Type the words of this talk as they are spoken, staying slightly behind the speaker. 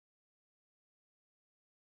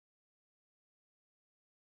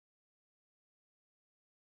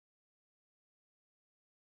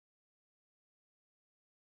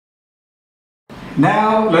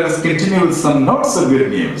Now let us continue with some not so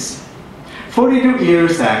good news. 42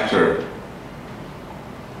 years after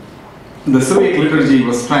the Syriac liturgy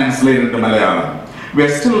was translated into Malayalam, we are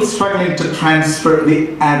still struggling to transfer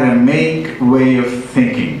the Aramaic way of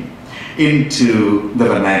thinking into the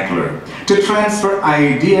vernacular, to transfer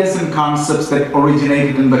ideas and concepts that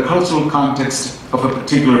originated in the cultural context of a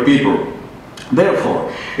particular people.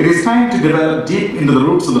 Therefore, it is time to develop deep into the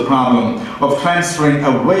roots of the problem of transferring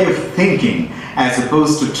a way of thinking as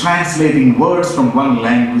opposed to translating words from one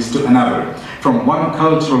language to another, from one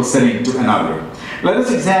cultural setting to another. Let us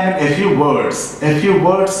examine a few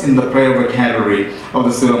words in the prayer vocabulary of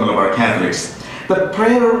the Syro-Malabar Catholics. The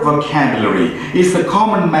prayer vocabulary is the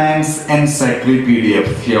common man's encyclopedia of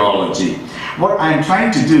theology. What I'm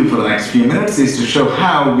trying to do for the next few minutes is to show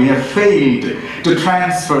how we have failed to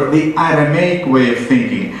transfer the Aramaic way of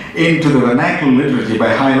thinking into the vernacular liturgy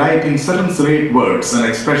by highlighting certain Syriac words and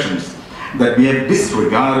expressions that we have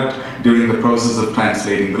disregarded during the process of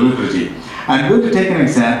translating the liturgy. I'm going to take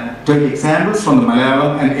examples from the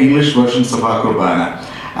Malayalam and English versions of our Kurbana.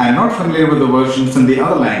 I'm not familiar with the versions in the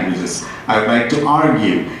other languages. I would like to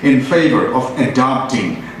argue in favor of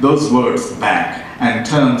adopting those words back and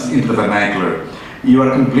terms into the vernacular. You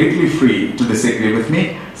are completely free to disagree with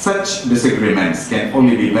me. Such disagreements can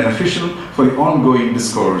only be beneficial for the ongoing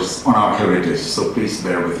discourse on our heritage, so please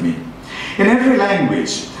bear with me. In every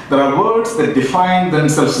language, there are words that define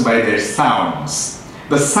themselves by their sounds.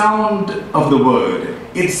 The sound of the word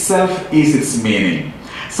itself is its meaning.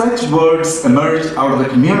 Such words emerge out of the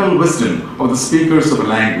communal wisdom of the speakers of a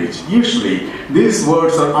language. Usually, these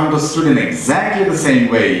words are understood in exactly the same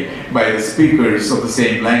way by the speakers of the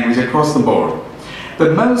same language across the board.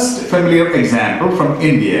 The most familiar example from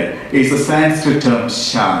India is the Sanskrit term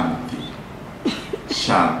Shanti.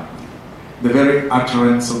 Shanti. The very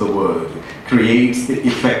utterance of the word creates the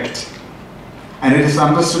effect, and it is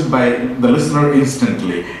understood by the listener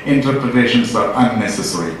instantly. Interpretations are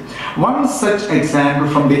unnecessary. One such example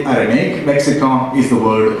from the Aramaic lexicon is the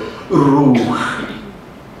word ruh,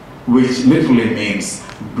 which literally means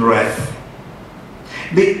breath.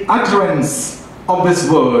 The utterance of this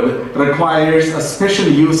word requires a special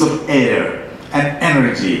use of air and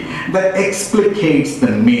energy that explicates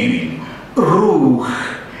the meaning. Ruh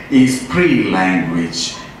is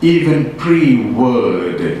pre-language, even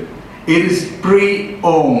pre-word. It is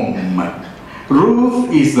pre-om. Ruh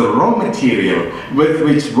is the raw material with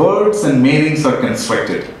which words and meanings are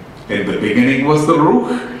constructed. In the beginning was the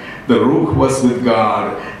Ruh was with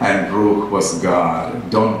God, and Ruh was God.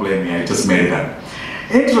 Don't blame me, I just made it up.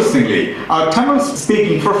 Interestingly, our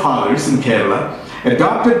Tamil-speaking forefathers in Kerala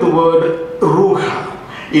adopted the word Ruha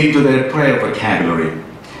into their prayer vocabulary.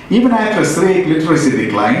 Even after Syriac literacy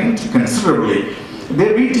declined considerably,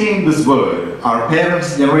 they retained this word. Our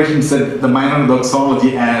parents' generation said the minor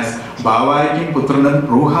doxology as Bhavaikim Putranam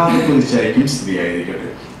Ruhayim Vichaikim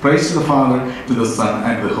Sriyayikate. Praise to the Father, to the Son,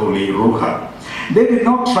 and the Holy Ruha. They did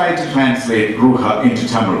not try to translate Ruha into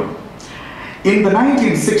Tamil. In the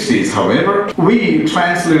 1960s, however, we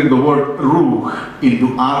translated the word Ruh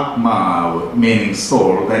into Atma, meaning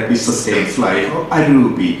soul, that which sustains life, or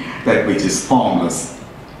Arubi, that which is formless.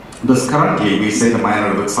 Thus currently we say the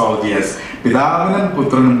minor doxology as Pidavanam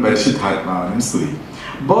Putranam Parishithatmavanam Studi.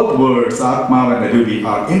 Both words, Atma and Arubi,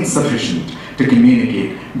 are insufficient to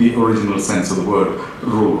communicate the original sense of the word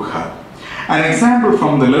Ruha. An example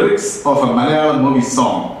from the lyrics of a Malayalam movie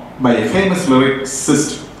song by a famous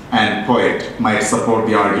lyricist and poet might support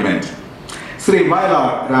the argument. Sri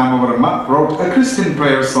Vidya wrote a Christian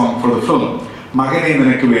prayer song for the film Magane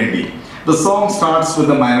Ninakku Vendi. The song starts with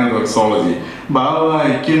the minor doxology.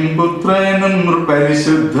 Bhavaikim Putranam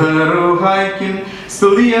Parishuddharuhaikim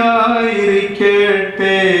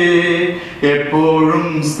Studiyayirikete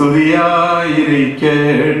Epporum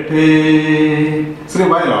Studiyayirikete. Sri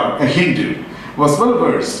Vidya, a Hindu, was well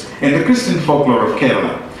versed in the Christian folklore of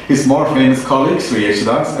Kerala. His more famous colleague, Sri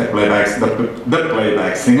Yeshudas, the playback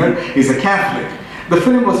singer, is a Catholic. The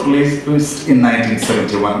film was released in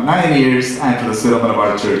 1971, 9 years after the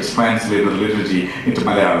Syro-Malabar Church translated the liturgy into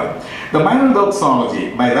Malayalam. The minor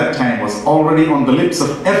doxology by that time was already on the lips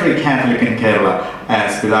of every Catholic in Kerala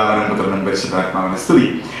as Pidavanam Putranam Parishithatmavanam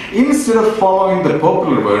Studi. Instead of following the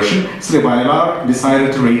popular version, Sri Vailar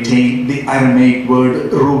decided to retain the Aramaic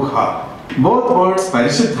word Ruha. Both words,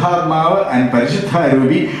 Parishuddhatmava and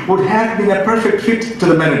Parishuddharubi, would have been a perfect fit to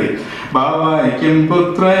the melody. Bhavaikim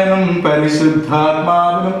Putranam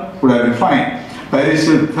Parishuddhatmavanam would have been fine.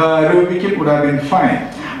 Parishuddharubikim would have been fine.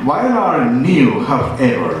 Vailar knew,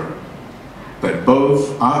 however, that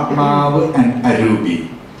both Atma and Arubi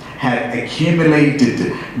had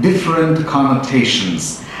accumulated different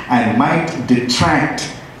connotations and might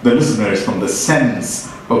detract the listeners from the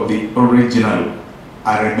sense of the original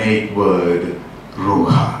Aramaic word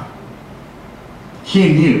ruha.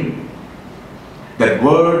 He knew that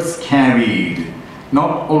words carried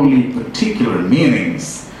not only particular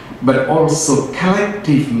meanings, but also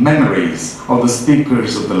collective memories of the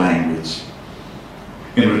speakers of the language.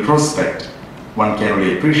 In retrospect, one can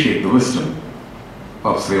only appreciate the wisdom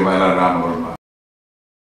of Sri Vailar Ramavarma.